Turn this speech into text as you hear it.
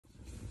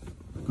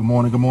Good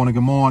morning, good morning,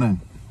 good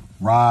morning.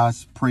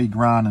 Rise, pray,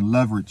 grind, and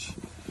leverage.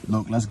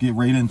 Look, let's get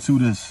right into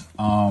this.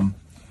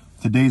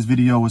 Today's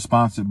video is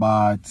sponsored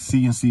by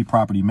CNC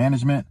Property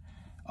Management.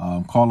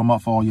 Call them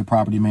up for all your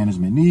property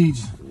management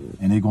needs,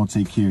 and they're going to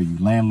take care of you.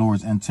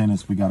 Landlords and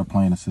tenants, we got a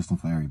plan, a system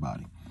for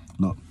everybody.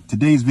 Look,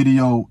 today's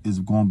video is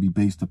going to be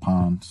based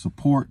upon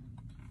support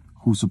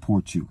who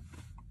supports you.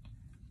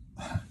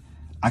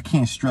 I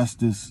can't stress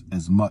this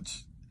as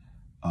much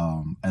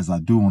as I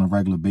do on a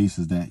regular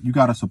basis, that you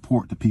got to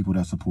support the people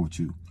that support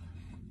you.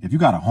 If you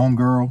got a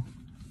homegirl,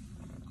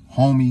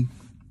 homie,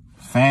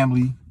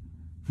 family,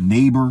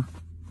 neighbor,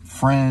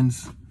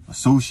 friends,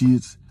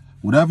 associates,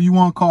 whatever you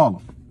want to call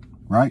them,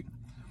 right?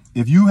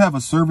 If you have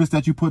a service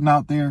that you're putting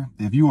out there,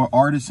 if you are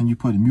artists and you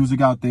putting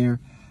music out there,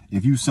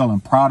 if you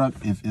selling product,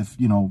 if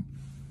you know,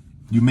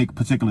 you make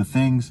particular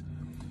things,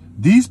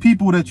 these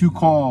people that you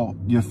call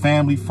your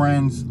family,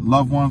 friends,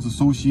 loved ones,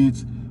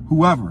 associates,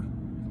 whoever,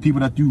 people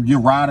that you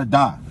ride or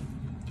die,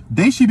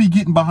 they should be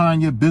getting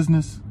behind your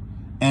business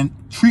and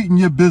treating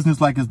your business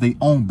like it's their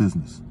own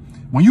business.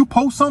 When you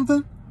post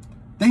something,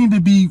 they need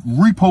to be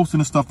reposting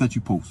the stuff that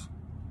you post.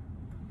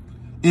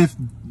 If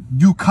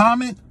you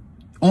comment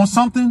on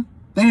something,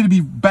 they need to be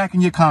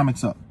backing your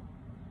comments up.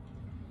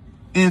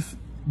 If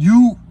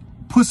you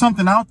put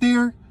something out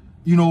there,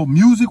 you know,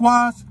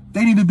 music-wise,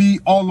 they need to be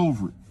all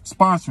over it,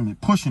 sponsoring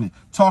it, pushing it,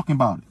 talking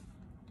about it.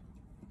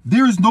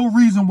 There is no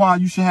reason why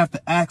you should have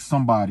to ask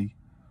somebody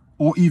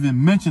or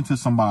even mention to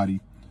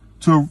somebody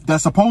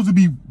that's supposed to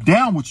be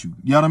down with you,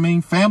 you know what I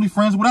mean? Family,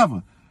 friends,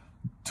 whatever,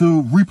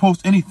 to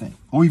repost anything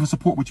or even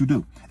support what you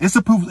do. It's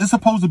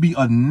supposed to be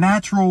a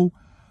natural,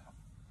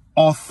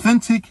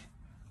 authentic,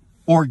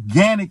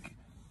 organic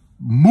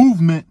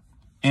movement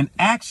and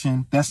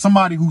action that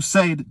somebody who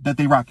said that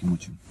they rocking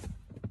with you.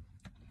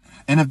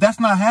 And if that's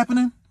not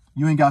happening,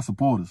 you ain't got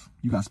supporters.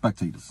 You got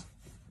spectators,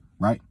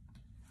 right?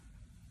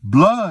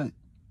 Blood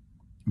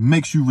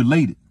makes you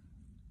related.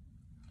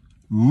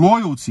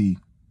 Loyalty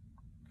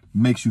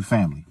makes you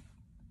family.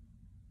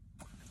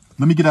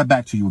 Let me get that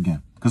back to you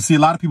again, because see, a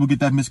lot of people get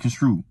that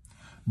misconstrued.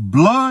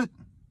 Blood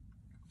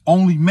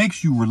only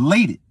makes you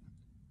related.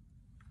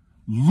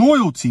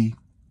 Loyalty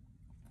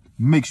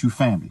makes you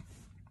family.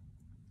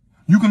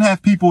 You can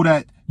have people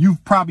that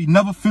you've probably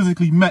never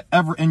physically met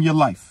ever in your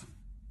life,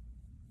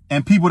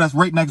 and people that's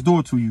right next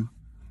door to you,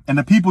 and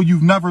the people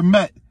you've never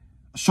met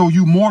show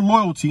you more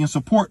loyalty and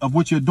support of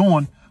what you're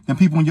doing than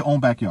people in your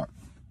own backyard.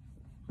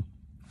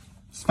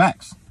 It's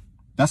facts.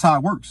 That's how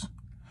it works.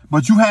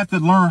 But you have to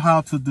learn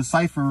how to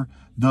decipher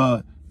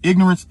the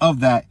ignorance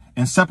of that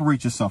and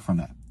separate yourself from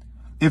that.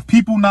 If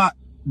people not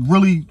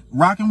really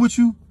rocking with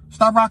you,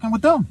 stop rocking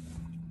with them.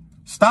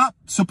 Stop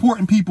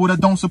supporting people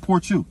that don't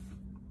support you,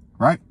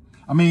 right?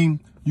 I mean,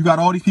 you got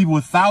all these people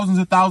with thousands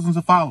and thousands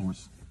of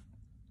followers.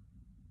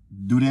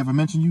 Do they ever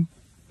mention you?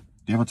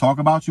 They ever talk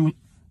about you?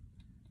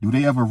 Do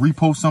they ever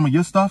repost some of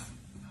your stuff?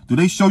 Do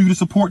they show you the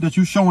support that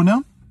you're showing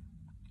them?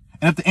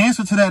 And if the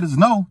answer to that is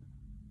no,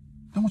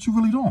 then what you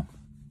really doing?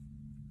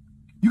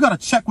 You got to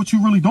check what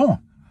you really doing.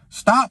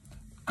 Stop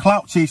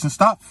clout chasing.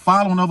 Stop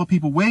following other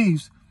people's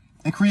waves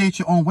and create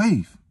your own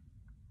wave.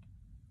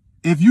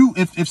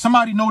 If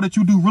somebody know that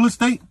you do real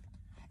estate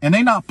and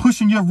they not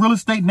pushing your real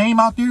estate name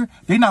out there,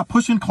 they not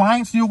pushing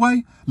clients your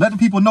way, letting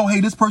people know, hey,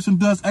 this person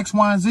does X,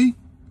 Y, and Z,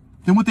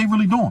 then what they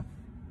really doing?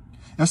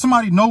 If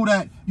somebody know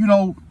that, you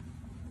know,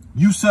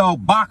 you sell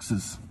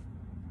boxes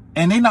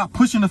and they not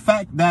pushing the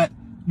fact that,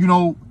 you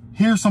know,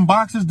 here's some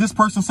boxes, this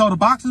person sell the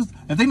boxes,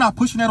 if they not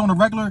pushing that on a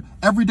regular,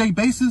 everyday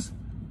basis,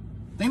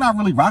 they not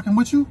really rocking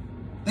with you.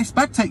 They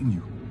spectating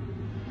you,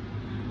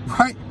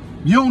 right?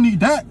 You don't need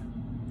that.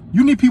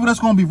 You need people that's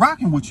going to be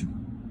rocking with you.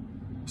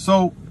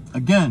 So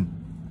again,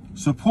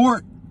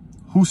 support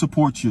who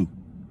supports you.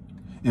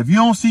 If you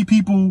don't see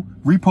people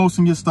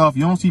reposting your stuff,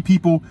 you don't see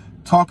people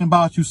talking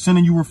about you,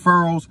 sending you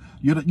referrals,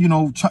 you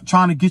know,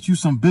 trying to get you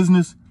some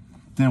business,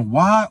 then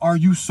why are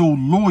you so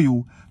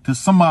loyal to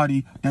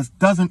somebody that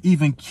doesn't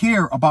even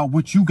care about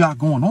what you got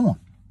going on?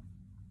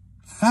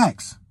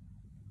 Facts.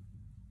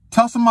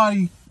 Tell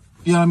somebody,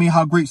 you know what I mean,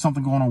 how great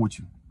something going on with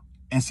you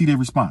and see their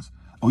response.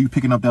 Oh, you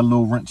picking up that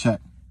little rent check.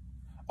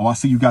 Oh, I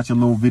see you got your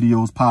little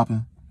videos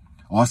popping.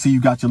 Oh, I see you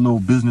got your little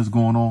business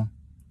going on.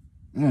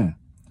 Yeah.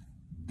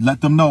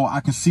 Let them know, I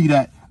can see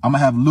that I'm going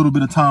to have a little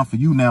bit of time for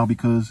you now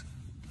because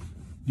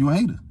you're a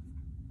hater.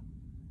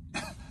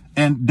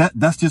 And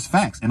that's just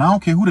facts. And I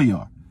don't care who they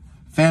are.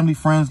 Family,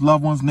 friends,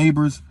 loved ones,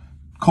 neighbors,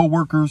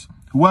 co-workers,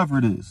 whoever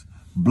it is.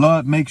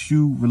 Blood makes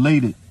you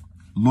related.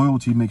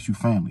 Loyalty makes you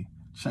family.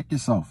 Check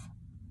yourself.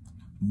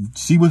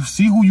 See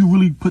who you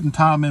really putting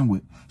time in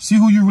with. See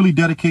who you really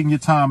dedicating your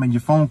time and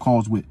your phone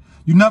calls with.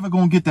 You're never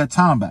going to get that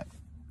time back.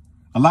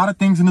 A lot of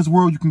things in this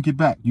world you can get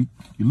back. You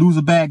lose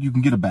a bag, you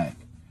can get a bag.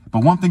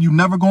 But one thing you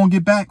never going to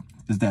get back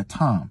is that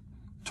time.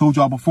 Told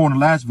y'all before in the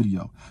last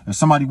video, if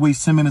somebody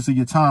wastes 10 minutes of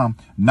your time,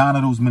 9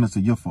 of those minutes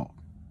are your fault.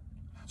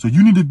 So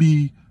you need to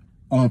be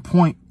on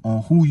point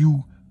on who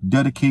you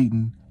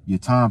dedicating your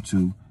time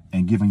to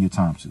and giving your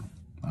time to.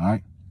 All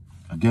right.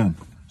 Again,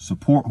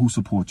 support who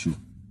supports you.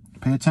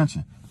 Pay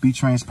attention. Be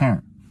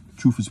transparent.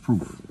 Truth is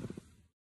proof.